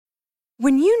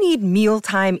When you need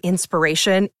mealtime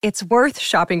inspiration, it's worth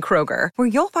shopping Kroger, where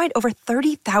you'll find over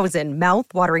 30,000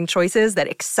 mouth-watering choices that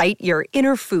excite your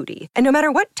inner foodie. And no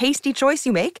matter what tasty choice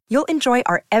you make, you'll enjoy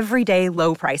our everyday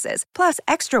low prices, plus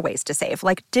extra ways to save,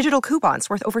 like digital coupons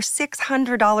worth over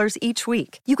 $600 each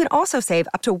week. You can also save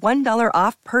up to $1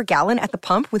 off per gallon at the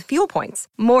pump with fuel points.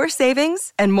 More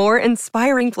savings and more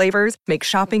inspiring flavors make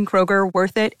shopping Kroger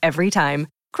worth it every time.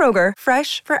 Kroger,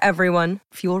 fresh for everyone.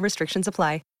 Fuel restrictions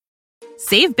apply.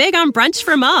 Save big on brunch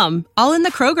for mom, all in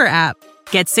the Kroger app.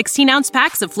 Get 16-ounce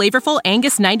packs of flavorful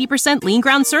Angus 90% lean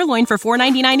ground sirloin for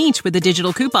 $4.99 each with a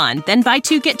digital coupon. Then buy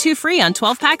 2, get 2 free on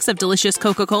 12 packs of delicious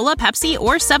Coca-Cola, Pepsi,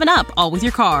 or 7-Up, all with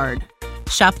your card.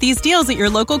 Shop these deals at your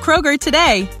local Kroger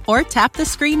today, or tap the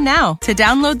screen now to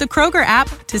download the Kroger app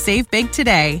to save big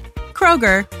today.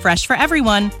 Kroger, fresh for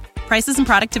everyone. Prices and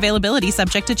product availability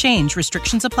subject to change.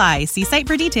 Restrictions apply. See site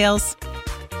for details.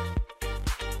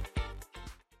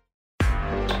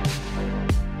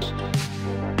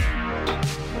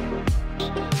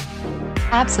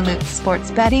 Absolute sports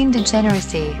betting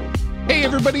degeneracy. Hey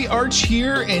everybody, Arch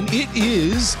here, and it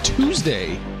is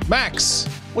Tuesday. Max,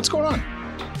 what's going on?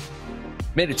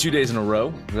 Made it 2 days in a row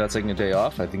without taking a day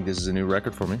off. I think this is a new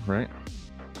record for me, right?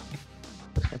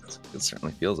 It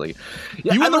certainly feels like it.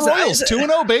 Yeah, you and the Royals,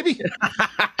 2-0, baby.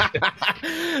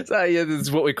 So, yeah, this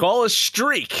is what we call a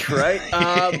streak, right?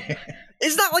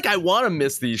 It's not like I want to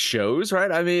miss these shows,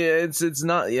 right? I mean, it's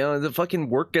not, the fucking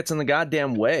work gets in the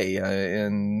goddamn way,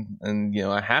 and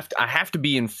I have to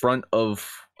be in front of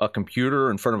a computer,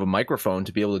 in front of a microphone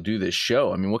to be able to do this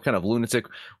show. I mean, what kind of lunatic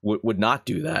would not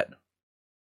do that?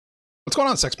 What's going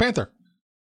on, Sex Panther?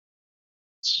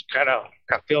 It's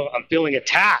I'm feeling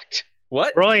attacked.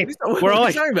 What? What are you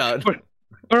talking about?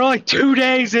 We're only 2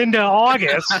 days into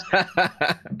August.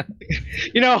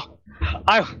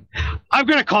 I'm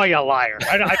gonna call you a liar.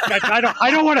 I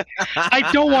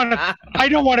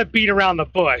don't want to beat around the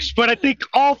bush, but I think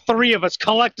all three of us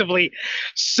collectively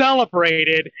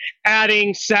celebrated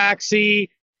adding Saxy,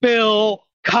 Bill,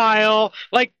 Kyle.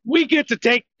 Like, we get to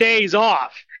take days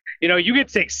off. You get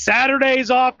to take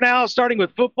Saturdays off now, starting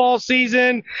with football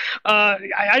season.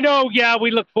 I know,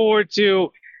 we look forward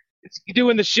to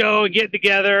doing the show and getting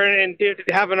together and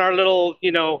having our little,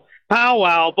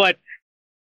 powwow, but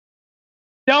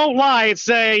don't lie and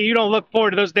say you don't look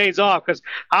forward to those days off, because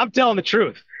I'm telling the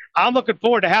truth. I'm looking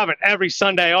forward to having every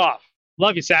Sunday off.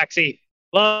 Love you, Saxy.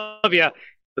 Love you.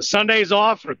 The Sundays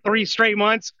off for 3 straight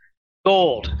months,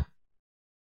 gold.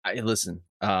 Listen.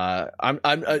 I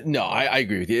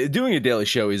agree with you. Doing a daily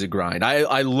show is a grind.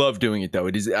 I love doing it though.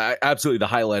 It is absolutely the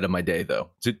highlight of my day though,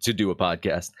 to do a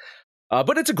podcast.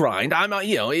 But it's a grind.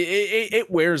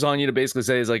 It wears on you to basically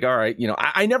say, it's like, all right,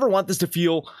 I never want this to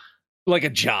feel like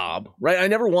a job, right? I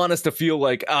never want us to feel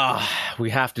like, we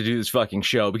have to do this fucking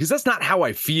show, because that's not how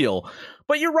I feel.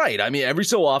 But you're right. I mean, every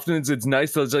so often it's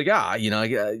nice to, it's like, I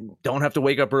don't have to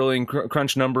wake up early and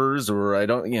crunch numbers, or I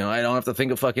don't have to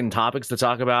think of fucking topics to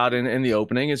talk about in the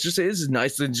opening. It's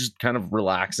nice to just kind of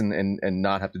relax and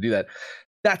not have to do that.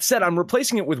 That said, I'm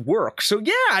replacing it with work. So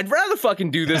yeah, I'd rather fucking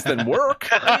do this than work.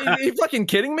 I mean, are you fucking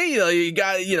kidding me? You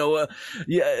got,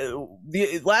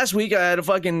 last week I had a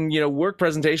fucking, work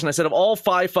presentation. I said of all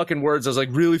 5 fucking words, I was like,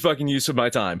 really fucking use of my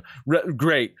time.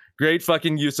 Great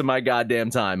fucking use of my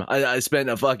goddamn time. I spent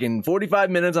a fucking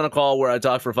 45 minutes on a call where I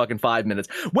talked for fucking 5 minutes.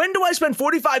 When do I spend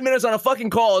 45 minutes on a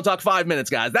fucking call and talk 5 minutes,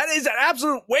 guys? That is an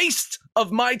absolute waste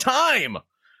of my time.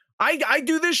 I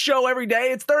do this show every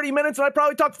day. It's 30 minutes, and I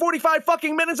probably talk 45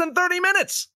 fucking minutes in 30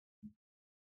 minutes.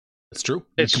 It's true.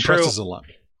 It compresses a lot.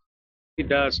 It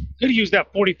does. Could have used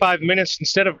that 45 minutes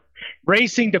instead of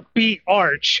racing to beat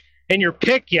Arch in your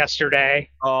pick yesterday.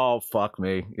 Oh, fuck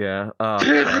me. Yeah.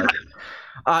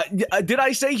 Did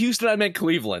I say Houston? I meant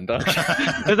Cleveland.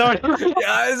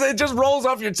 It just rolls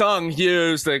off your tongue.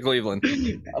 Houston, Cleveland.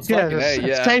 Hey.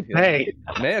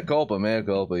 Mea culpa.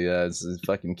 Yeah, it's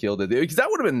fucking killed it. Because that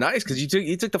would have been nice, because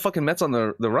you took the fucking Mets on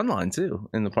the run line too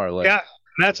in the parlay. Yeah,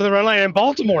 Mets on the run line, and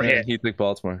Baltimore hit. He took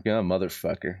Baltimore. Yeah,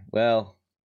 motherfucker. Well,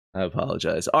 I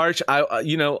apologize, Arch.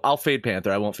 I'll fade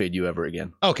Panther. I won't fade you ever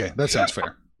again. Okay, that sounds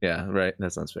fair. Yeah, right.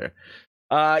 That sounds fair.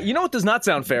 You know what does not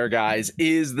sound fair, guys,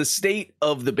 is the state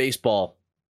of the baseball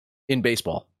in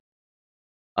baseball.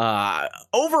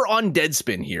 Over on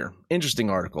Deadspin here, interesting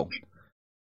article.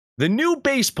 The new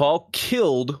baseball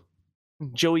killed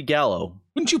Joey Gallo.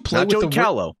 Wouldn't you play not with Joey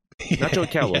Callow? Not Joey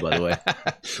Callow, by the way.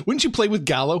 Wouldn't you play with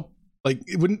Gallo? Like,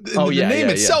 the name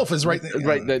itself is right.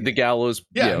 Right, the Gallows.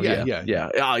 Yeah.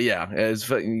 Oh, yeah.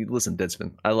 Listen,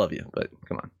 Deadspin, I love you, but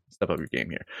come on. step up your game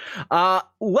here.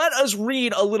 Let us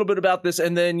read a little bit about this,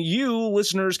 and then you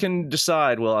listeners can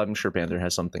decide. Well, I'm sure Panther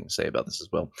has something to say about this as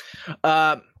well.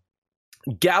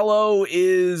 Gallo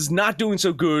is not doing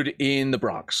so good in the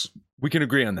Bronx. We can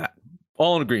agree on that.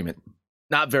 All in agreement.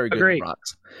 Not very good in the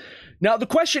Bronx. Now, the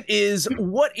question is,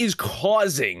 what is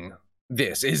causing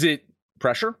this? Is it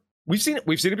pressure? We've seen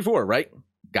it before, right?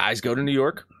 Guys go to New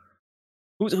York.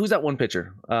 Who's that one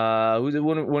pitcher? Who's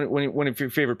one of your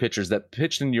favorite pitchers that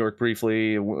pitched in New York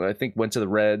briefly? I think went to the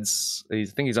Reds. I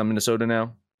think he's on Minnesota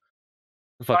now.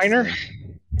 Minor?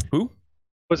 Who?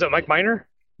 Was it Mike Minor?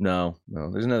 No.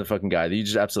 There's another fucking guy that you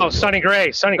just absolutely. Oh, Sonny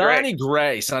Gray. Sonny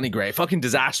Gray. Fucking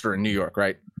disaster in New York,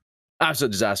 right?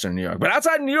 Absolute disaster in New York. But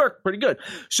outside of New York, pretty good.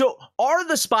 So are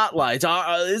the spotlights,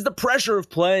 is the pressure of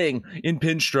playing in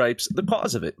pinstripes the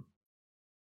cause of it?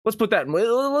 Let's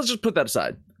just put that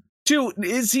aside. 2,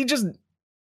 is he just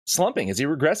slumping? Is he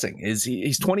regressing?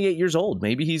 He's 28 years old?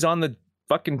 Maybe he's on the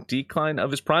fucking decline of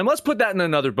his prime. Let's put that in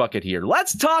another bucket here.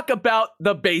 Let's talk about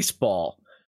the baseball.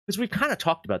 Because we've kind of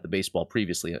talked about the baseball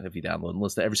previously. If you download and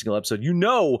listen to every single episode, you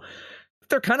know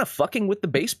they're kind of fucking with the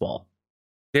baseball.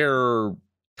 They're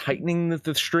tightening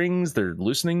the strings, they're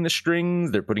loosening the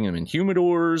strings, they're putting them in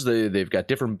humidors, they've got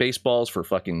different baseballs for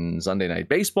fucking Sunday Night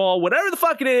Baseball, whatever the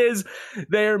fuck it is,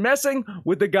 they're messing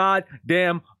with the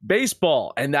goddamn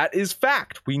baseball, and that is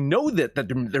fact. We know that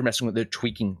they're messing with, they're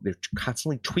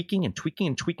constantly tweaking.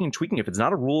 If it's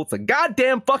not a rule, it's a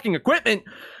goddamn fucking equipment.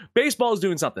 Baseball is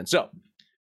doing something. So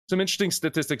some interesting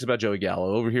statistics about Joey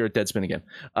Gallo over here at Deadspin again.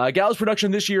 Gallo's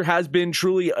production this year has been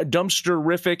truly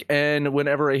dumpster-rific, and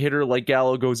whenever a hitter like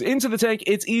Gallo goes into the tank,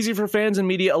 it's easy for fans and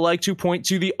media alike to point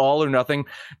to the all-or-nothing,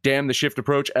 damn the shift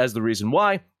approach as the reason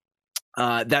why.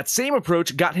 That same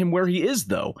approach got him where he is,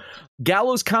 though.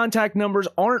 Gallo's contact numbers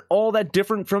aren't all that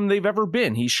different from they've ever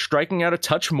been. He's striking out a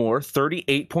touch more,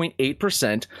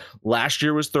 38.8%. Last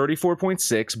year was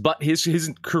 34.6%, but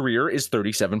his career is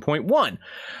 37.1%.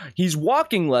 He's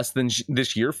walking less than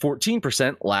this year,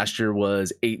 14%. Last year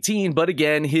was 18%, but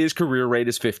again, his career rate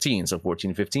is 15%, so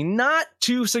 14-15, not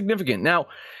too significant. Now,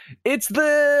 it's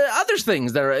the other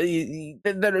things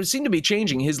that seem to be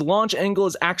changing. His launch angle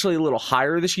is actually a little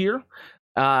higher this year.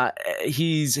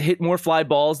 He's hit more fly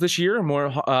balls this year,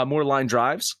 more line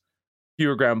drives,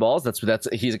 fewer ground balls.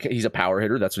 He's a power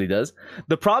hitter. That's what he does.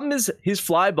 The problem is his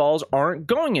fly balls aren't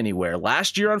going anywhere.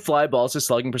 Last year on fly balls, his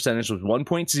slugging percentage was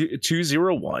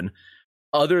 1.201.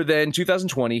 Other than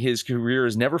 2020, his career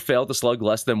has never failed to slug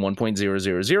less than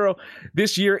 1.000.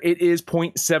 This year, it is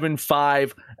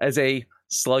 0.75 as a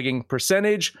slugging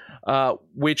percentage,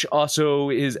 which also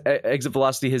his exit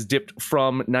velocity has dipped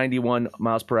from 91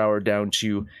 miles per hour down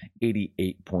to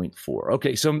 88.4.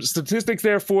 Okay, some statistics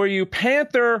there for you.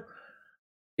 Panther,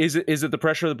 is it the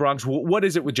pressure of the Bronx? What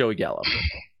is it with Joey Gallo?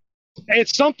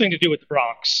 It's something to do with the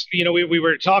Bronx. You know, we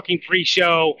were talking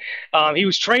pre-show. He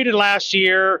was traded last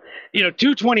year.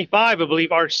 225, I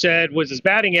believe Arch said, was his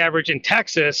batting average in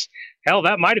Texas. Hell,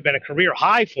 that might have been a career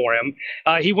high for him.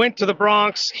 He went to the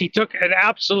Bronx. He took an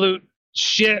absolute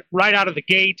shit right out of the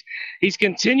gate. He's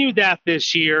continued that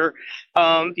this year.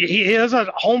 He is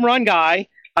a home run guy.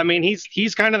 I mean,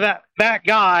 he's kind of that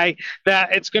guy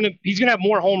that he's gonna have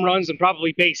more home runs than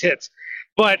probably base hits.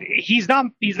 But he's not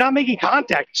making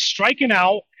contact. Striking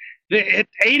out at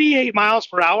 88 miles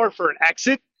per hour for an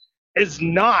exit is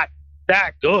not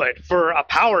that good for a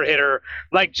power hitter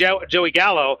like Joey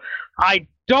Gallo. I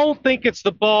don't think it's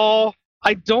the ball.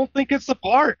 I don't think it's the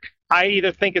park. I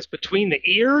either think it's between the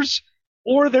ears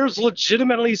or there's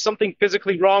legitimately something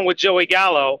physically wrong with Joey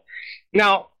Gallo.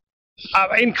 Now,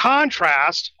 in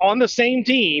contrast, on the same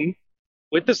team,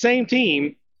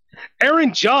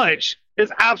 Aaron Judge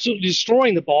is absolutely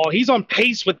destroying the ball. He's on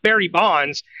pace with Barry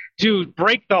Bonds to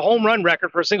break the home run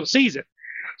record for a single season.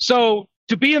 So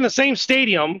to be in the same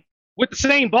stadium with the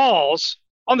same balls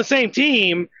on the same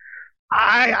team,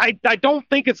 I don't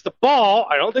think it's the ball.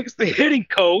 I don't think it's the hitting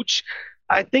coach.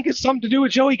 I think it's something to do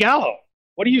with Joey Gallo.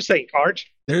 What do you think,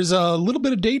 Arch? There's a little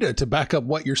bit of data to back up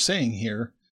what you're saying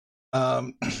here.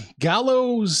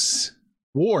 Gallo's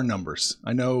WAR numbers.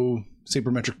 I know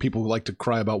sabermetric people like to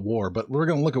cry about WAR, but we're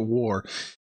going to look at WAR.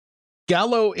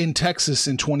 Gallo in Texas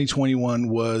in 2021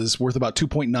 was worth about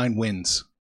 2.9 wins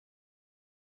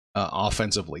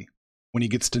offensively. When he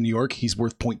gets to New York, he's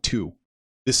worth 0.2.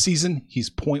 This season, he's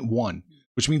 0.1,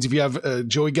 which means if you have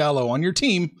Joey Gallo on your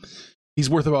team, he's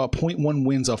worth about 0.1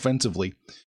 wins offensively.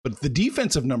 But the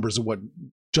defensive numbers are what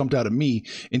jumped out at me.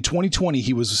 In 2020,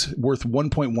 he was worth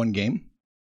 1.1 game.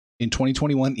 In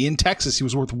 2021, in Texas, he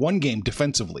was worth 1 game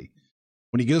defensively.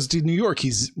 When he goes to New York,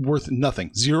 he's worth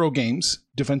nothing. 0 games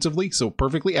defensively, so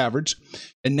perfectly average.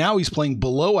 And now he's playing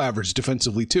below average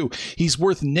defensively too. He's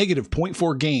worth negative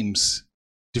 0.4 games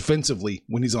defensively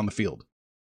when he's on the field.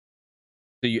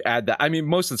 So you add that. I mean,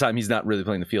 most of the time he's not really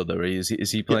playing the field, though, right? Is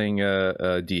he playing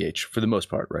DH for the most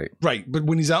part, right? Right, but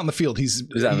when he's out in the field, he's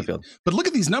out in the field. But look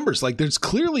at these numbers. Like, there's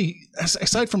clearly,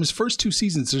 aside from his first 2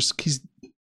 seasons,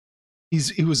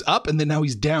 he was up and then now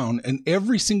he's down. And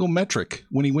every single metric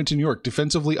when he went to New York,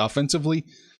 defensively, offensively,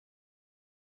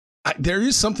 there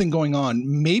is something going on.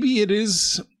 Maybe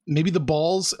the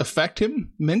balls affect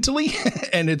him mentally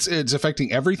and it's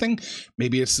affecting everything.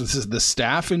 Maybe it's the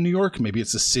staff in New York. Maybe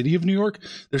it's the city of New York.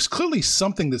 There's clearly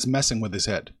something that's messing with his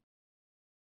head.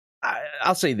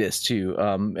 I'll say this too.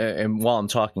 And while I'm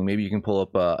talking, maybe you can pull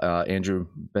up Andrew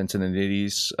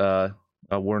Bentonetti's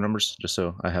WAR numbers, just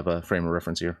so I have a frame of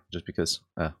reference here, just because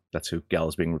that's who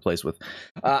Gallo's being replaced with.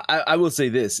 I will say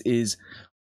this is,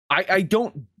 I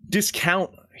don't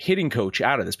discount hitting coach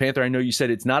out of this. Panther, I know you said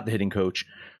it's not the hitting coach.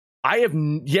 I have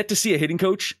yet to see a hitting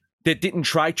coach that didn't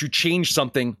try to change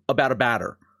something about a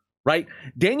batter, right?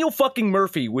 Daniel fucking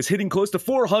Murphy was hitting close to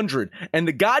 400, and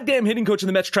the goddamn hitting coach in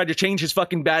the Mets tried to change his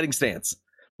fucking batting stance.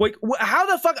 Like, how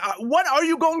the fuck, what are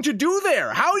you going to do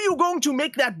there? How are you going to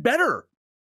make that better?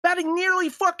 Batting nearly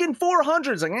fucking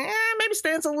 400. It's like, maybe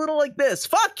stance a little like this.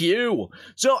 Fuck you.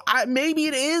 So maybe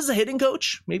it is a hitting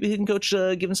coach. Maybe a hitting coach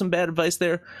giving some bad advice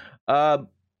there.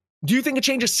 Do you think a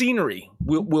change of scenery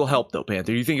will help, though,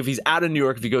 Panther? Do you think if he's out of New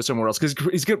York, if he goes somewhere else, because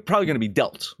he's probably going to be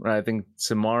dealt, right? I think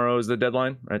tomorrow is the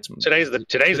deadline, right? Today's the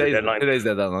deadline. Today's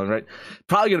the deadline, right?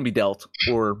 Probably going to be dealt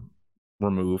or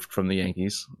removed from the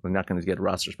Yankees. We're not going to get a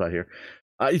roster spot here.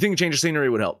 You think a change of scenery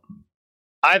would help?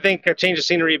 I think a change of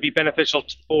scenery would be beneficial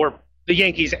for the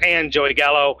Yankees and Joey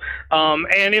Gallo.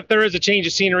 And if there is a change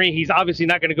of scenery, he's obviously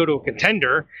not going to go to a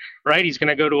contender, right? He's going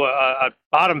to go to a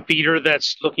bottom feeder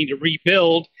that's looking to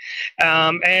rebuild.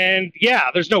 And yeah,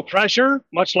 there's no pressure,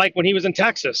 much like when he was in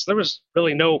Texas. There was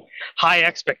really no high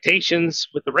expectations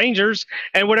with the Rangers.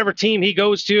 And whatever team he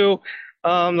goes to,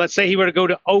 let's say he were to go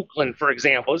to Oakland, for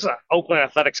example. This is an Oakland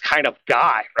Athletics kind of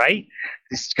guy, right?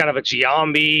 He's kind of a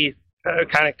Giambi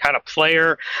kind of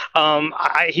player.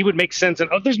 He would make sense. And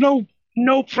there's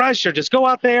no pressure. Just go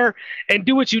out there and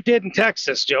do what you did in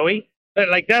Texas, Joey.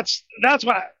 Like that's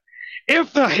why.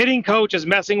 If the hitting coach is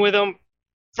messing with him,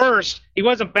 first he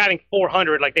wasn't batting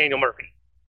 400 like Daniel Murphy.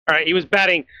 All right, he was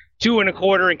batting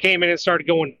 2.25 and came in and started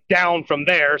going down from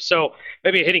there. So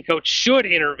maybe a hitting coach should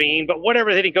intervene. But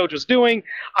whatever the hitting coach was doing,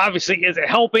 obviously isn't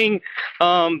helping.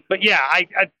 But yeah,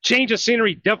 a change of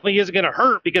scenery definitely isn't going to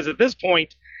hurt, because at this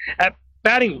point, at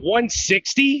batting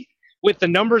 160 with the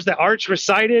numbers that Arch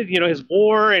recited, his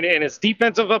WAR and his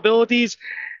defensive abilities,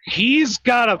 he's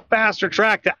got a faster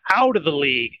track to out of the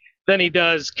league than he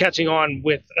does catching on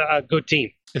with a good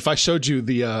team. If I showed you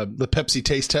the Pepsi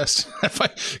taste test, if I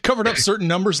covered up certain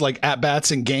numbers like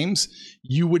at-bats and games,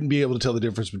 you wouldn't be able to tell the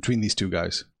difference between these two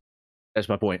guys. That's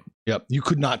my point. Yep, you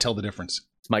could not tell the difference.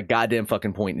 It's my goddamn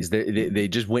fucking point. Is they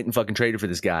just went and fucking traded for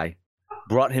this guy,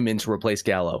 brought him in to replace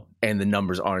Gallo, and the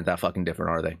numbers aren't that fucking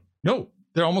different, are they? No,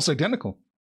 they're almost identical.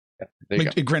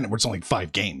 Yeah, granted, it's only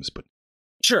 5 games, but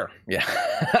sure, yeah.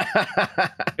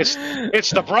 it's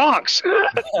the Bronx.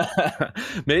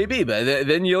 Maybe, but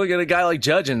then you look at a guy like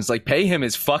Judge and it's like, pay him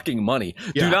his fucking money.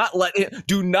 Yeah.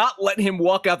 Do not let him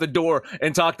walk out the door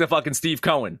and talk to fucking Steve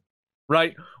Cohen,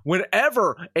 right?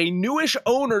 Whenever a newish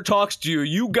owner talks to you,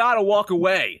 you gotta walk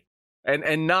away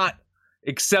and not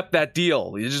accept that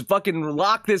deal. You just fucking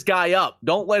lock this guy up.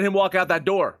 Don't let him walk out that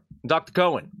door and talk to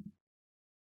Cohen.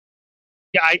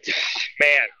 Yeah,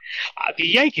 the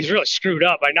Yankees really screwed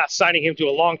up by not signing him to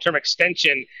a long-term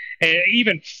extension and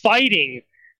even fighting,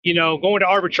 going to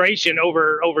arbitration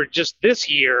over just this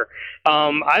year.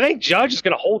 I think Judge is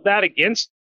going to hold that against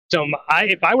him.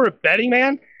 If I were a betting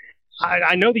man,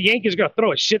 I know the Yankees are going to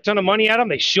throw a shit ton of money at him.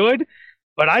 They should.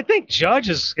 But I think Judge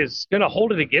is going to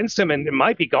hold it against him, and it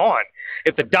might be gone.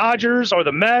 If the Dodgers or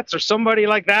the Mets or somebody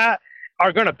like that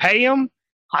are going to pay him,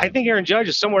 I think Aaron Judge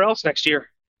is somewhere else next year.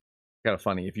 Kind of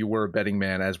funny if you were a betting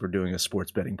man as we're doing a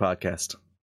sports betting podcast.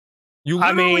 You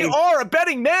literally are a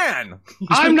betting man.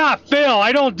 I'm not Phil.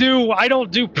 I don't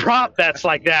do prop bets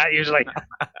like that usually.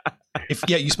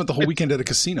 You spent the whole weekend at a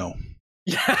casino.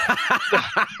 The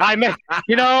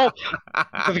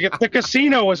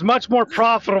casino was much more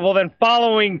profitable than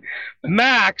following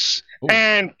Max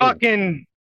and fucking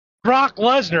Brock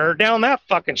Lesnar down that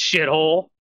fucking shithole.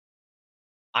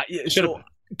 Should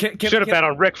have bet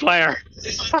on Ric Flair.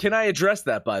 Can I address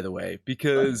that, by the way?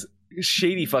 Because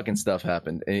shady fucking stuff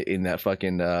happened in that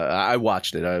fucking. I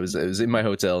watched it. It was in my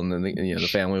hotel, and then the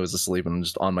family was asleep, and I'm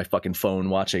just on my fucking phone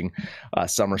watching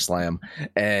SummerSlam.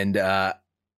 And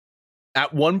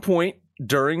at one point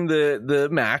during the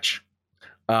match,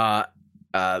 Paul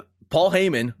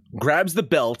Heyman grabs the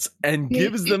belts and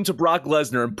gives them to Brock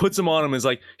Lesnar and puts them on him and is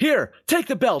like, "Here, take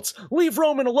the belts. Leave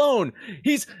Roman alone.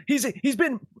 He's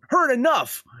been hurt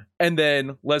enough." And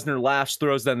then Lesnar laughs,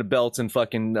 throws down the belts, and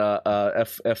fucking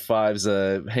F5's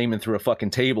Heyman through a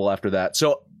fucking table after that.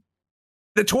 So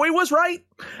the toy was right.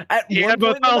 He had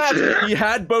both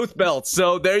belts.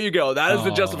 So there you go. That is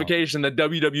the justification that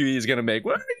WWE is going to make.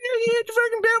 Well, you had your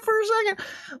fucking belt for a second.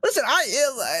 Listen,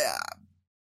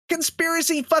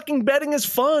 conspiracy fucking betting is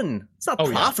fun. It's not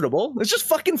profitable. It's just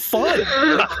fucking fun.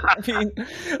 I mean,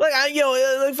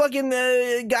 fucking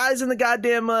guys in the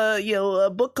goddamn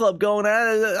book club going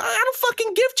at it. I don't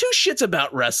fucking give two shits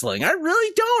about wrestling. I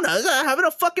really don't. I was having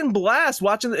a fucking blast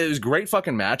watching. It was a great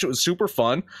fucking match. It was super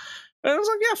fun. And I was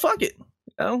like, yeah, fuck it.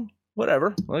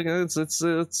 Whatever. Like it's.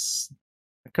 I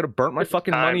could have burnt my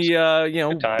fucking money.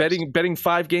 Betting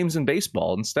 5 games in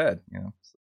baseball instead.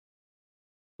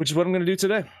 Which is what I'm going to do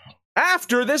today.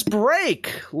 After this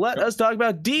break, let us talk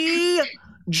about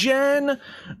D-Gen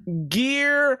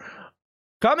gear.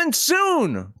 Coming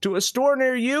soon to a store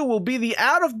near you will be the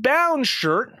Out of Bounds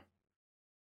shirt.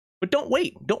 But don't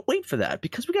wait for that,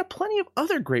 because we got plenty of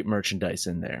other great merchandise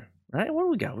in there. Right? What do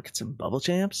we got? We got some Bubble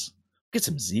Champs. We got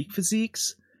some Zeke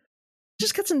Physiques.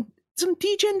 Just got some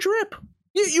D-Gen drip.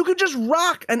 You could just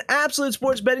rock an Absolute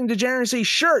Sports Betting Degeneracy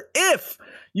shirt if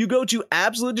you go to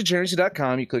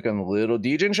absolutedegeneracy.com, you click on the little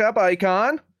D-Gen shop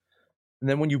icon, and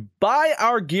then when you buy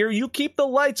our gear, you keep the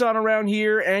lights on around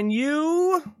here, and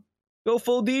you go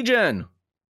full D-Gen.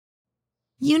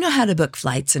 You know how to book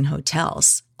flights and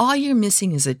hotels. All you're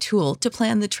missing is a tool to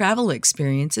plan the travel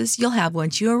experiences you'll have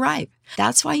once you arrive.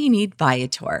 That's why you need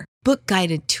Viator. Book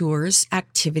guided tours,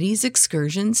 activities,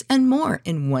 excursions, and more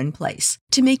in one place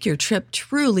to make your trip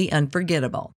truly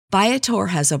unforgettable. Viator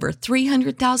has over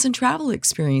 300,000 travel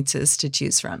experiences to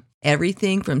choose from.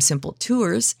 Everything from simple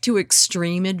tours to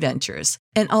extreme adventures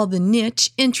and all the niche,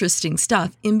 interesting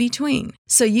stuff in between.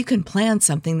 So you can plan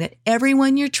something that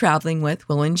everyone you're traveling with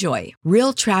will enjoy.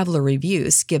 Real traveler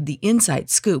reviews give the inside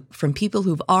scoop from people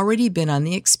who've already been on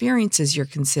the experiences you're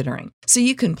considering. So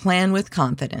you can plan with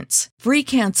confidence. Free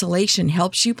cancellation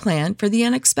helps you plan for the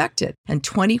unexpected. And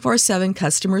 24/7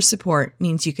 customer support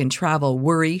means you can travel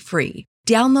worry-free.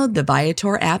 Download the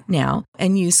Viator app now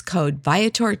and use code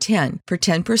Viator10 for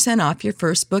 10% off your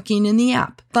first booking in the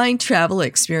app. Find travel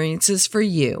experiences for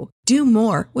you. Do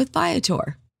more with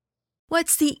Viator.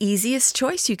 What's the easiest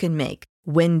choice you can make?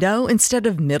 Window instead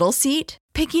of middle seat?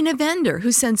 Picking a vendor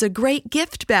who sends a great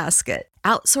gift basket?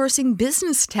 Outsourcing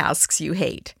business tasks you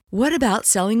hate? What about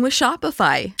selling with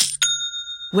Shopify?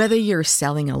 Whether you're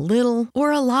selling a little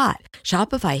or a lot,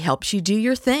 Shopify helps you do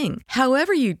your thing,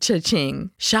 however you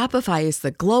cha-ching. Shopify is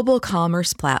the global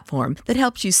commerce platform that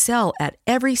helps you sell at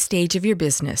every stage of your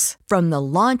business. From the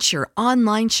launch your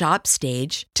online shop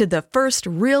stage to the first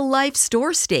real-life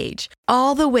store stage,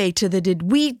 all the way to the did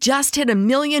we just hit 1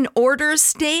 million orders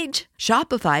stage.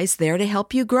 Shopify's there to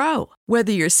help you grow.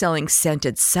 Whether you're selling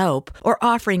scented soap or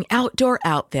offering outdoor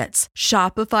outfits,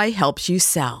 Shopify helps you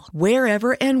sell.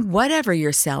 Wherever and whatever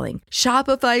you're selling,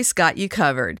 Shopify's got you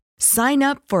covered. Sign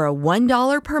up for a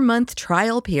 $1 per month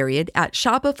trial period at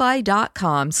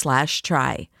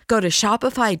shopify.com/try. Go to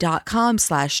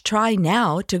shopify.com/try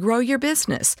now to grow your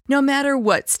business, no matter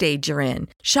what stage you're in.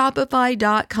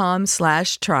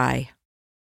 Shopify.com/try.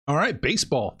 All right,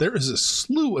 baseball. There is a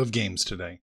slew of games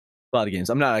today. A lot of games.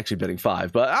 I'm not actually betting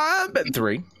 5, but I'm betting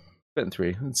 3. Betting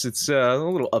 3. It's a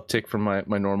little uptick from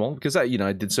my normal, because I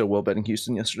did so well betting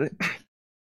Houston yesterday.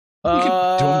 You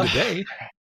could do them today.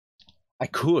 I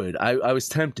could. I was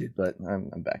tempted, but I'm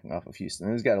backing off of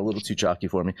Houston. It's got a little too chalky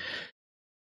for me.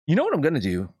 You know what I'm going to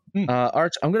do?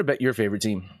 Arch, I'm going to bet your favorite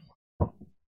team.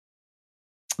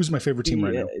 Who's my favorite team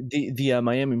right now? The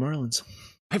Miami Marlins.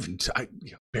 I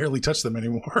barely touch them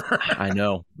anymore. I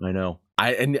know.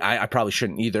 I probably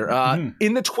shouldn't either.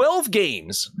 In the 12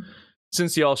 games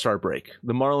since the All-Star break,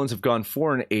 the Marlins have gone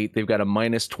 4-8. They've got a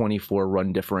 -24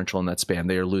 run differential in that span.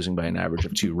 They are losing by an average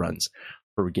of 2 runs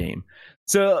per game.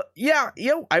 So yeah,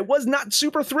 I was not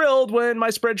super thrilled when my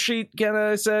spreadsheet kind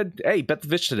of said, "Hey, bet the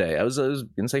Vitch today." I was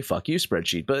gonna say, "Fuck you,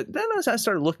 spreadsheet," but then as I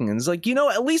started looking, and it's like,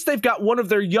 at least they've got one of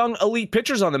their young elite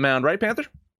pitchers on the mound, right, Panther?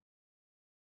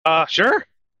 Sure.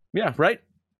 Yeah, right.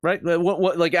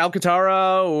 What like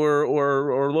Alcantara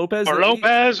or Lopez?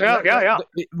 Lopez, yeah.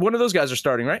 One of those guys are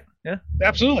starting, right? Yeah,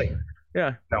 absolutely.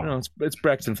 Yeah, no, it's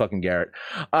Braxton fucking Garrett.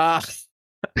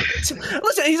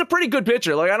 Listen, he's a pretty good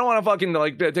pitcher. Like, I don't want to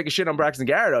fucking take a shit on Braxton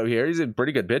Garrett over here. He's a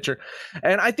pretty good pitcher,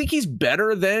 and I think he's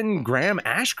better than Graham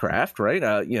Ashcraft, right?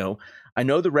 I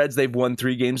know the Reds, they've won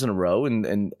 3 games in a row,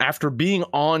 and after being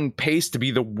on pace to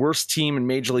be the worst team in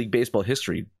Major League Baseball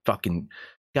history, fucking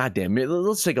goddamn it.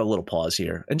 Let's take a little pause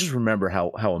here and just remember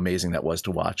how amazing that was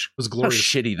to watch. It was glorious.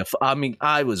 How shitty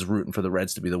I was rooting for the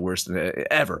Reds to be the worst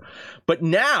ever, but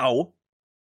now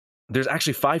there's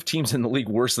actually 5 teams in the league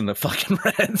worse than the fucking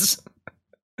Reds.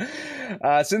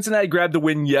 Cincinnati grabbed the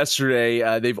win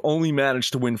yesterday. They've only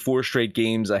managed to win 4 straight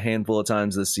games a handful of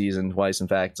times this season, twice in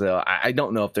fact. So I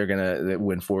don't know if they're going to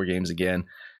win 4 games again.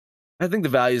 I think the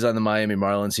value's on the Miami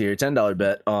Marlins here. $10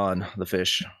 bet on the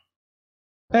Fish.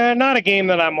 Not a game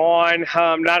that I'm on.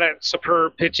 Not a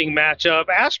superb pitching matchup.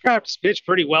 Ashcraft's pitched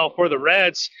pretty well for the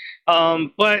Reds.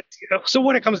 But so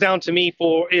what it comes down to me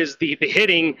for is the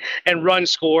hitting and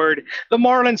runs scored. The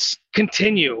Marlins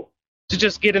continue to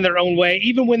just get in their own way.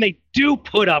 Even when they do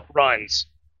put up runs,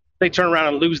 they turn around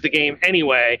and lose the game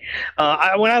anyway.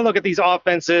 When I look at these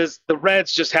offenses, the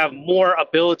Reds just have more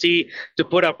ability to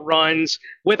put up runs.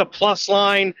 With a plus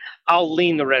line, I'll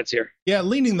lean the Reds here. Yeah,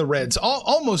 leaning the Reds.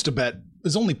 Almost a bet.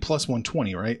 It's only plus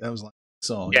 120, right? That was like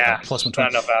so. Yeah, plus 120.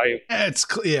 Not enough value.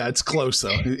 It's close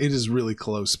though. It is really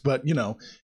close. But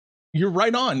you're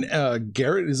right on.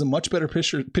 Garrett is a much better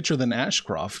pitcher than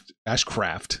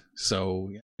Ashcraft.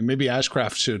 So maybe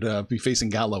Ashcraft should be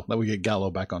facing Gallo. That we get Gallo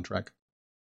back on track.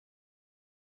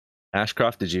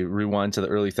 Ashcraft, did you rewind to the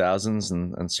early thousands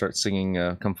and start singing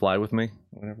 "Come Fly with Me"?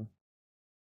 Whatever.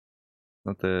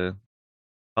 Not the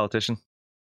politician.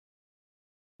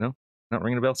 No, not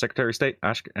ringing a bell. Secretary of State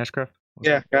Ashcraft.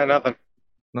 Yeah, got nothing.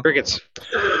 Crickets.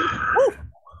 Woo!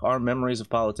 Our memories of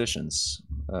politicians.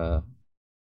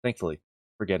 Thankfully,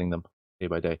 forgetting them day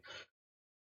by day.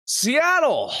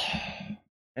 Seattle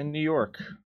and New York.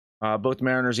 Both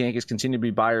Mariners, Yankees continue to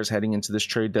be buyers heading into this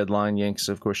trade deadline. Yankees,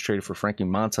 of course, traded for Frankie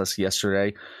Montas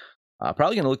yesterday.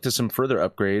 Probably going to look to some further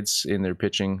upgrades in their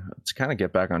pitching to kind of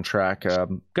get back on track.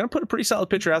 Going to put a pretty solid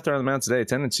pitcher out there on the mound today.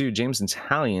 10-2, James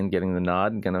Italian getting the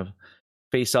nod and going to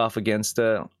face off against,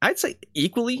 I'd say,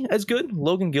 equally as good,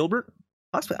 Logan Gilbert.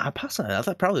 I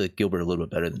thought probably Gilbert a little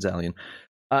bit better than Italian.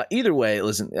 Either way,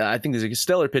 listen, I think there's a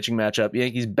stellar pitching matchup.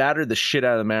 Yankees battered the shit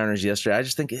out of the Mariners yesterday. I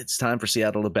just think it's time for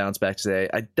Seattle to bounce back today.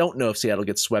 I don't know if Seattle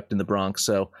gets swept in the Bronx,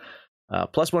 so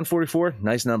plus 144,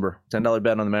 nice number. $10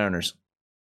 bet on the Mariners.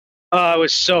 It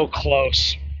was so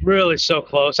close. Really so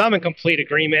close. I'm in complete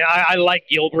agreement. I like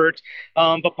Gilbert.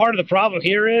 But part of the problem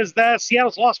here is that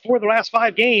Seattle's lost 4 of the last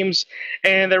 5 games,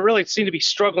 and they really seem to be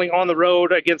struggling on the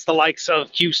road against the likes of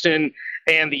Houston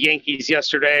and the Yankees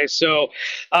yesterday. So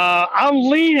I'm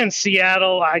leaning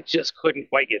Seattle. I just couldn't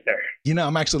quite get there.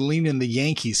 I'm actually leaning the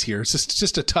Yankees here. It's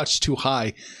just a touch too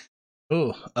high.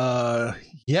 Yeah.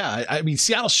 I mean,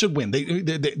 Seattle should win.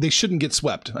 They shouldn't get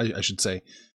swept, I should say.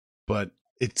 But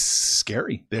it's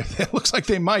scary. It looks like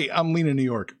they might. I'm leaning New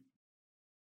York.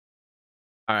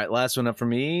 All right, last one up for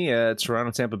me.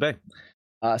 Toronto, Tampa Bay.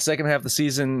 Second half of the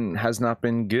season has not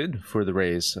been good for the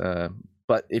Rays.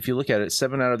 But if you look at it,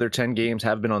 7 out of their 10 games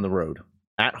have been on the road.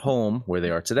 At home, where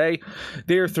they are today,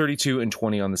 they are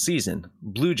 32-20 on the season.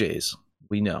 Blue Jays,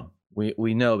 we know.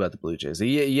 We know about the Blue Jays.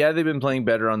 Yeah, they've been playing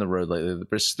better on the road lately.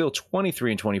 They're still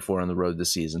 23-24 on the road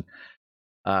this season.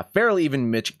 Fairly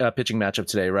even pitching matchup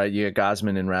today, right? You got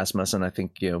Gausman and Rasmussen. I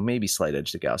think maybe slight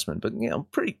edge to Gausman, but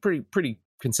pretty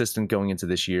consistent going into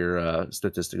this year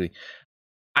statistically.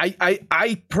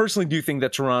 I personally do think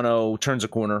that Toronto turns a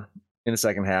corner in the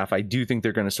second half. I do think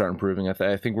they're going to start improving.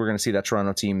 I think we're going to see that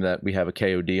Toronto team that we have a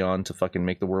KOD on to fucking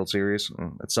make the World Series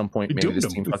at some point. Maybe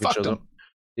this team fucking shows up.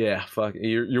 Yeah, fuck.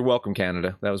 You're welcome,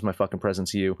 Canada. That was my fucking present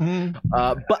to you.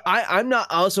 But I'm not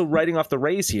also writing off the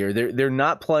Rays here. They're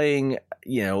not playing,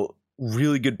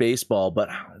 really good baseball, but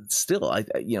still,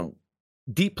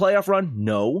 deep playoff run,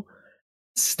 no.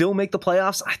 Still make the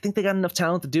playoffs. I think they got enough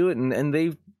talent to do it, and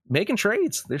they've making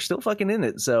trades. They're still fucking in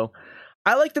it. So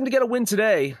I like them to get a win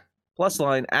today. Plus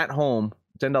line at home,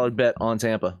 $10 bet on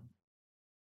Tampa.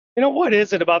 What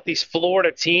is it about these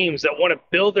Florida teams that want to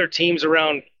build their teams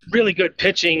around really good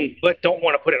pitching but don't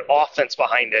want to put an offense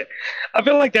behind it? I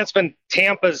feel like that's been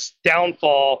Tampa's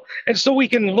downfall. And so we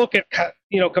can look at,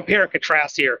 compare and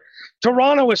contrast here.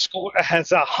 Toronto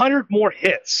has 100 more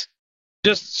hits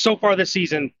just so far this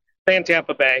season than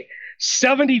Tampa Bay.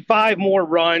 75 more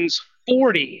runs,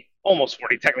 almost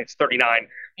 40, technically it's 39,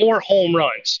 more home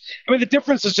runs. I mean, the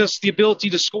difference is just the ability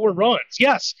to score runs.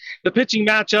 Yes, the pitching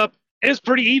matchup is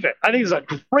pretty even. I think it's a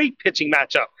great pitching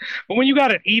matchup. But when you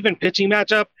got an even pitching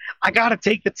matchup, I got to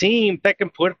take the team that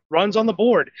can put runs on the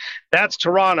board. That's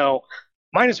Toronto.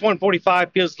 Minus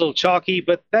 145 feels a little chalky,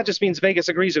 but that just means Vegas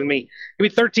agrees with me.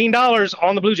 Give me $13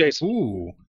 on the Blue Jays.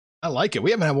 Ooh, I like it.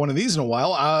 We haven't had one of these in a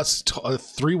while. A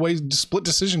three-way split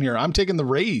decision here. I'm taking the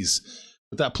Rays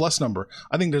with that plus number.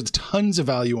 I think there's tons of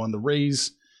value on the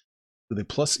Rays. The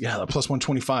plus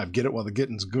 125. Get it while the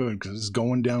getting's good because it's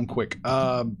going down quick.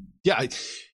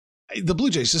 The Blue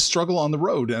Jays just struggle on the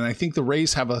road, and I think the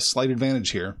Rays have a slight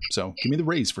advantage here. So give me the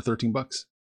Rays for $13.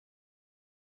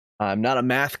 I'm not a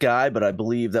math guy, but I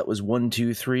believe that was 1,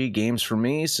 2, 3 games for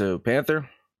me. So Panther,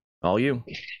 all you.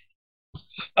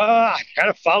 Kind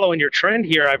of following your trend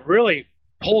here. I've really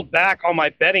pulled back on my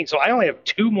betting, so I only have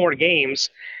 2 more games.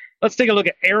 Let's take a look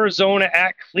at Arizona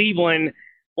at Cleveland.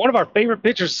 One of our favorite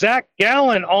pitchers, Zach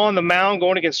Gallen, on the mound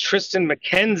going against Tristan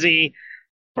McKenzie.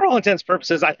 For all intents and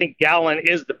purposes, I think Gallen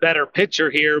is the better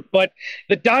pitcher here, but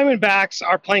the Diamondbacks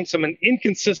are playing some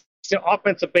inconsistent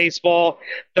offensive baseball.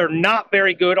 They're not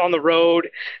very good on the road,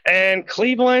 and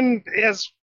Cleveland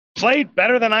has played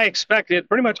better than I expected.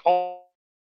 Pretty much all.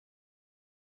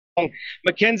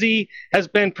 McKenzie has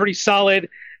been pretty solid,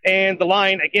 and the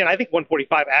line, again, I think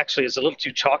 145 actually is a little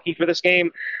too chalky for this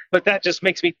game, but that just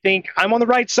makes me think I'm on the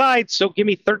right side, so give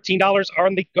me $13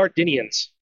 on the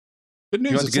Gardenians. Good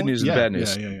news. You want the good news or the bad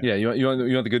news? Yeah. You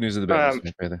want the good news or the bad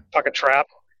news? Talk a trap.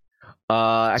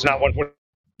 It's not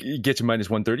 145. Get you minus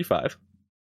 135.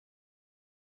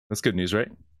 That's good news, right?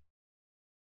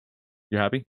 You're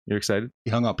happy? You're excited?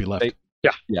 He hung up. He left.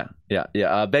 Yeah.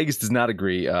 Vegas does not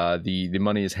agree. The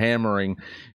money is hammering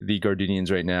the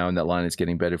Gardenians right now, and that line is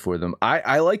getting better for them.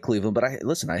 I like Cleveland, but I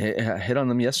hit on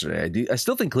them yesterday. I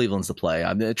still think Cleveland's the play.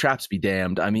 I mean, the traps be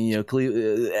damned. I mean,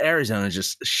 Arizona is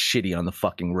just shitty on the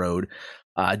fucking road.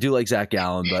 I do like Zach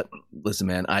Gallen, but listen,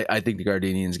 man, I think the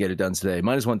Gardenians get it done today.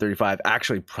 Minus 135,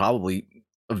 actually probably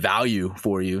a value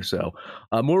for you. So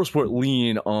Moral Sport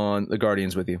lean on the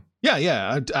Guardians with you.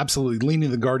 Yeah, absolutely.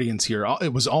 Leaning the Guardians here.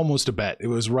 It was almost a bet. It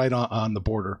was right on the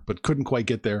border, but couldn't quite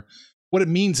get there. What it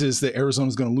means is that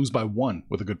Arizona's going to lose by 1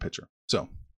 with a good pitcher. So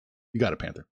you got it,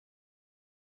 Panther.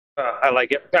 I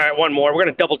like it. All right, one more. We're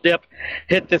going to double dip.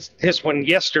 Hit this one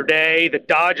yesterday. The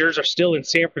Dodgers are still in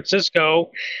San Francisco.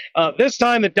 This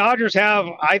time the Dodgers have,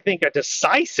 I think, a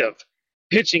decisive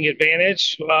pitching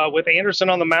advantage with Anderson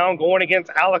on the mound going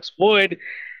against Alex Wood.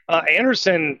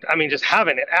 Anderson, I mean, just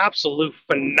having an absolute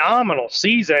phenomenal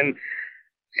season.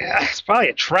 Yeah, it's probably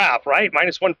a trap, right?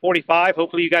 Minus 145.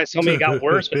 Hopefully you guys tell me it got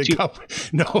worse. But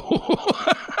No.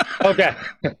 Okay.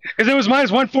 Because it was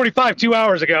minus 145 2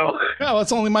 hours ago. Yeah, well,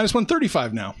 it's only minus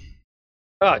 135 now.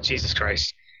 Oh, Jesus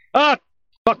Christ. Fuck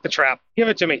the trap. Give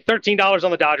it to me. $13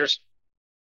 on the Dodgers.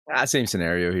 Same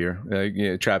scenario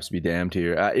here. Traps be damned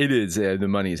here. It is. The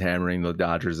money is hammering the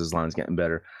Dodgers. This line's getting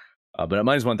better. But at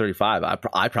minus 135,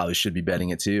 I probably should be betting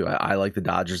it too. I like the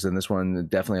Dodgers in this one.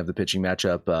 Definitely have the pitching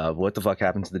matchup. What the fuck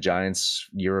happened to the Giants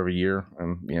year over year?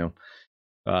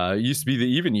 It used to be the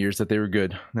even years that they were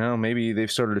good. Now maybe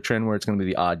they've started a trend where it's going to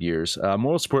be the odd years.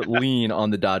 Moral Sport lean on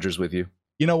the Dodgers with you.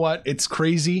 You know what? It's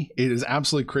crazy. It is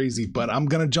absolutely crazy, but I'm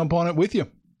going to jump on it with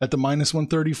you. At the minus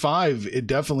 135, it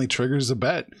definitely triggers a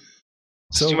bet.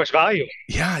 So too much value.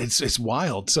 Yeah, it's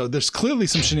wild. So there's clearly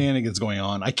some shenanigans going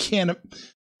on. I can't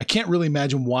really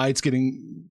imagine why it's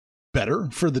getting better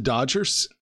for the Dodgers.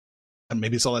 And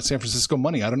maybe it's all that San Francisco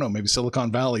money. I don't know. Maybe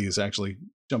Silicon Valley is actually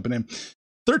jumping in.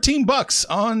 $13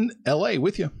 on LA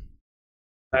with you.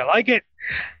 I like it.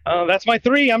 That's my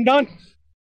 3. I'm done.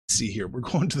 Let's see here. We're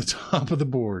going to the top of the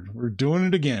board. We're doing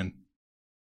it again.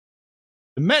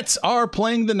 The Mets are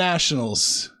playing the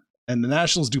Nationals, and the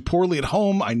Nationals do poorly at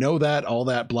home. I know that, all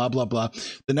that, blah, blah, blah.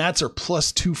 The Nats are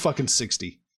plus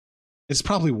 260. It's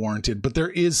probably warranted, but there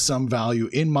is some value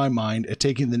in my mind at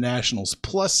taking the Nationals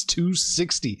plus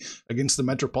 260 against the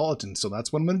Metropolitans. So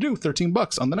that's what I'm going to do.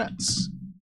 $13 on the Nats.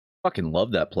 Fucking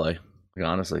love that play.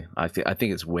 Honestly, I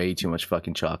think it's way too much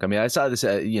fucking chalk. I mean, I saw this.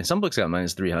 Some books got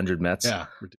minus 300 Mets. Yeah,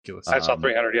 ridiculous. I saw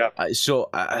 300. Yeah.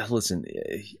 Listen,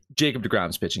 Jacob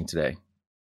deGrom's pitching today.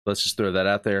 Let's just throw that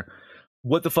out there.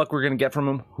 What the fuck we're gonna get from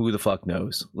him? Who the fuck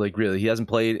knows? Like, really, he hasn't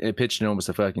pitched in almost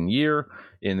a fucking year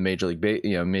in the Major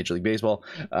League Baseball.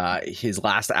 His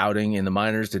last outing in the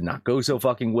minors did not go so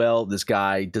fucking well. This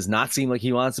guy does not seem like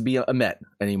he wants to be a Met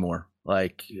anymore.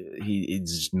 Like,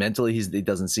 he's mentally, he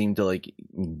doesn't seem to like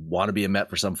want to be a Met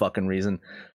for some fucking reason.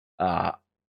 I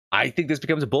think this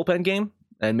becomes a bullpen game,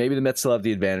 and maybe the Mets still have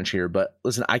the advantage here. But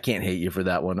listen, I can't hate you for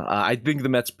that one. I think the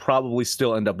Mets probably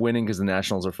still end up winning because the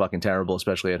Nationals are fucking terrible,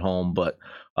 especially at home. But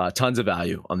tons of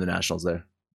value on the Nationals there.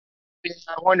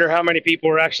 I wonder how many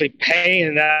people are actually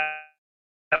paying that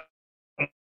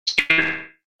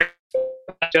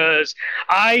Because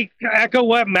I echo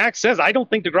what Max says. I don't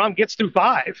think DeGrom gets through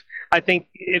 5. I think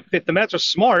if the Mets are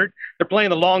smart, they're playing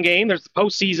the long game. There's the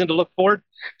postseason to look forward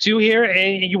to here,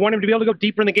 and you want him to be able to go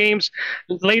deeper in the games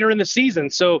later in the season.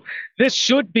 So this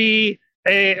should be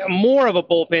more of a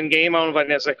bullpen game. I don't know if I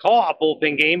necessarily call it a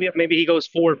bullpen game. Maybe he goes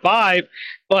 4 or 5,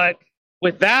 but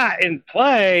with that in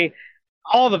play,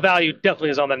 all the value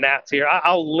definitely is on the Nats here.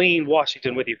 I'll lean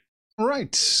Washington with you. All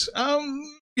right.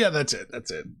 Yeah, that's it.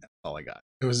 That's all I got.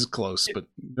 It was close, but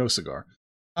no cigar.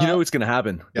 You know what's going to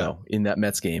happen, though, in that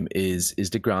Mets game is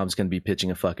DeGrom's going to be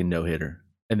pitching a fucking no-hitter,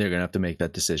 and they're going to have to make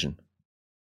that decision.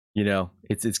 You know,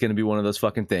 it's going to be one of those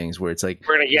fucking things where it's like,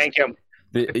 we're going to yank him.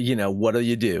 What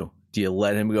do? Do you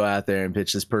let him go out there and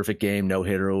pitch this perfect game,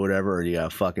 no-hitter or whatever, or do you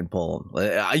got to fucking pull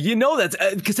him? That's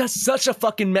because that's such a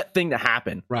fucking Met thing to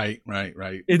happen. Right.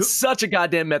 It's such a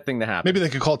goddamn Met thing to happen. Maybe they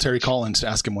could call Terry Collins to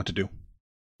ask him what to do.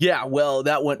 Yeah, well,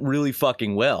 that went really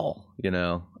fucking well,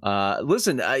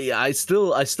 Listen, I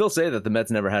still say that the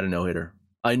Mets never had a no-hitter.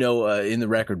 I know in the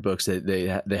record books they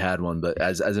had one, but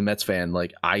as a Mets fan,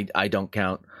 like I don't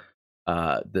count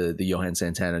the Johan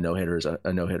Santana no-hitter as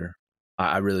a no-hitter.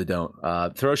 I really don't.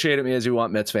 Throw shade at me as you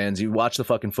want, Mets fans. You watch the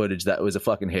fucking footage. That was a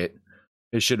fucking hit.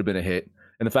 It should have been a hit.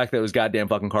 And the fact that it was goddamn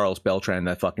fucking Carlos Beltran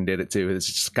that fucking did it too is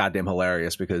just goddamn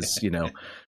hilarious because,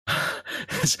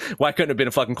 why couldn't it have been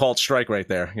a fucking called strike right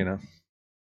there,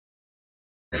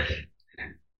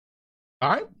 All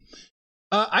right.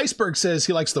 Iceberg says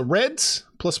he likes the Reds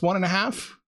plus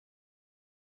 1.5.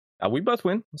 We both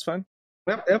win. That's fine.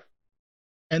 Yep.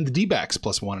 And the D-backs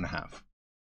plus 1.5.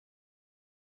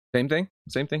 Same thing.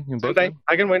 You can both win.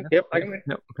 I can win. Yep, I can win.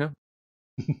 Yep.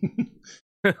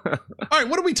 All right,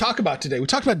 what do we talk about today? We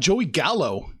talked about Joey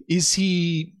Gallo. Is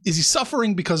he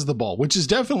suffering because of the ball? Which is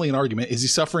definitely an argument. Is he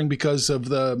suffering because of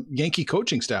the Yankee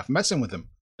coaching staff messing with him?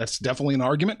 That's definitely an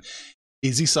argument.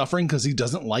 Is he suffering because he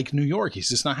doesn't like New York? He's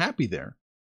just not happy there.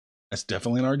 That's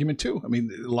definitely an argument too. I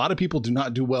mean, a lot of people do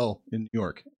not do well in New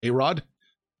York. A-Rod?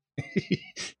 He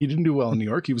didn't do well in New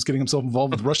York. He was getting himself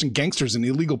involved with Russian gangsters in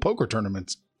illegal poker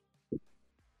tournaments.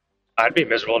 I'd be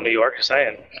miserable in New York, just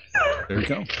saying. There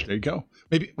you go.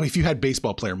 Maybe if you had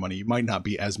baseball player money, you might not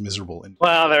be as miserable.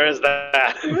 Well, there is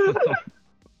that.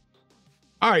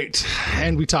 All right.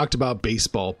 And we talked about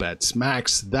baseball bets.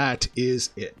 Max, that is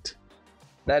it.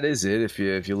 That is it. If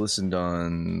you listened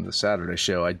on the Saturday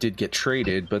show, I did get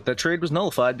traded, but that trade was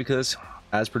nullified because,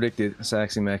 as predicted,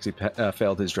 Saxy Maxi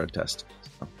failed his drug test.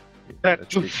 So, that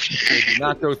trade did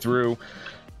not go through.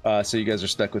 So you guys are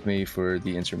stuck with me for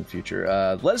the interim future.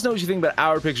 Let us know what you think about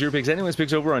our picks, your picks, anyone's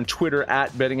picks over on Twitter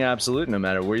at Betting Absolute. No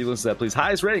matter where you listen to that, please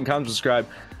highest rating, comment, subscribe,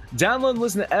 download and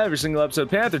listen to every single episode.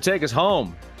 Panther, take us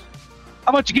home.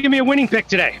 How about you give me a winning pick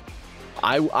today?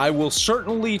 I will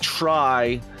certainly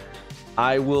try.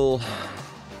 I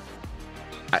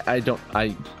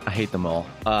hate them all.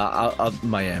 I'll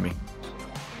Miami.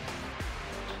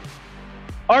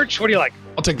 Arch, what do you like?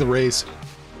 I'll take the Rays.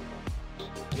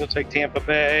 You'll take Tampa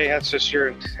Bay. That's just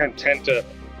your intent to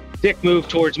dick move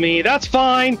towards me. That's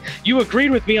fine. You agreed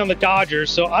with me on the Dodgers,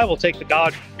 so I will take the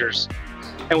Dodgers.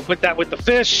 And we'll put that with the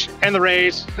fish and the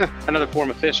Rays. Another form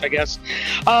of fish, I guess.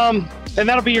 And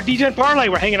that'll be your DJ Parlay.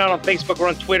 We're hanging out on Facebook. We're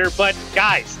on Twitter. But,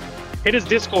 guys, it is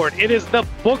Discord. It is the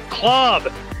book club.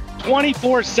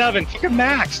 24/7. Fucking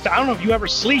Max. I don't know if you ever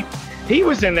sleep. He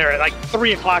was in there at like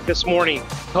 3 o'clock this morning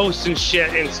posting shit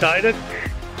and stuff.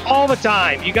 All the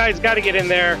time. You guys got to get in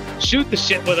there, shoot the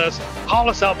shit with us, call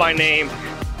us out by name.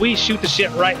 We shoot the shit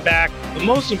right back. But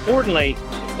most importantly,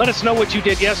 let us know what you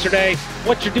did yesterday,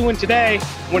 what you're doing today.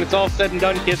 When it's all said and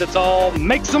done, kids, it's all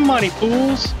make some money,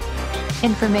 fools.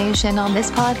 Information on this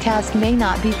podcast may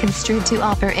not be construed to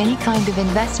offer any kind of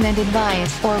investment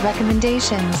advice or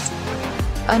recommendations.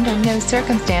 Under no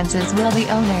circumstances will the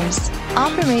owners,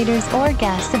 operators, or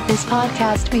guests of this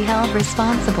podcast be held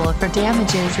responsible for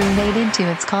damages related to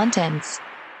its contents.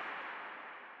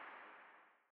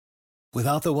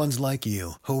 Without the ones like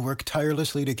you, who work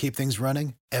tirelessly to keep things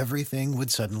running, everything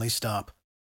would suddenly stop.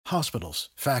 Hospitals,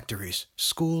 factories,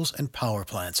 schools, and power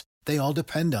plants, they all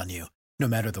depend on you. No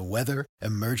matter the weather,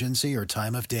 emergency, or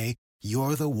time of day,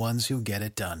 you're the ones who get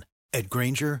it done. At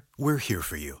Grainger, we're here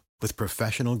for you with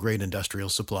professional-grade industrial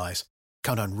supplies.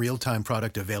 Count on real-time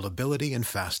product availability and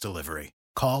fast delivery.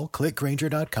 Call,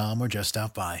 clickgrainger.com, or just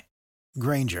stop by.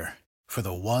 Grainger, for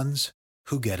the ones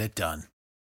who get it done.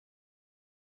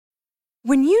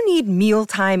 When you need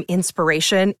mealtime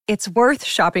inspiration, it's worth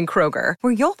shopping Kroger,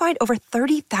 where you'll find over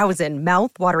 30,000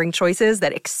 mouth-watering choices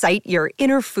that excite your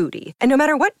inner foodie. And no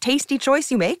matter what tasty choice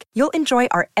you make, you'll enjoy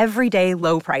our everyday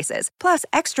low prices, plus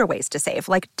extra ways to save,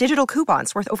 like digital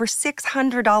coupons worth over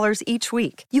 $600 each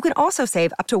week. You can also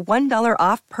save up to $1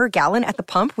 off per gallon at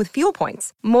the pump with fuel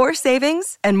points. More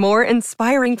savings and more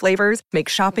inspiring flavors make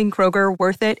shopping Kroger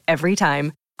worth it every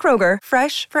time. Kroger,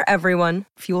 fresh for everyone.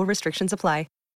 Fuel restrictions apply.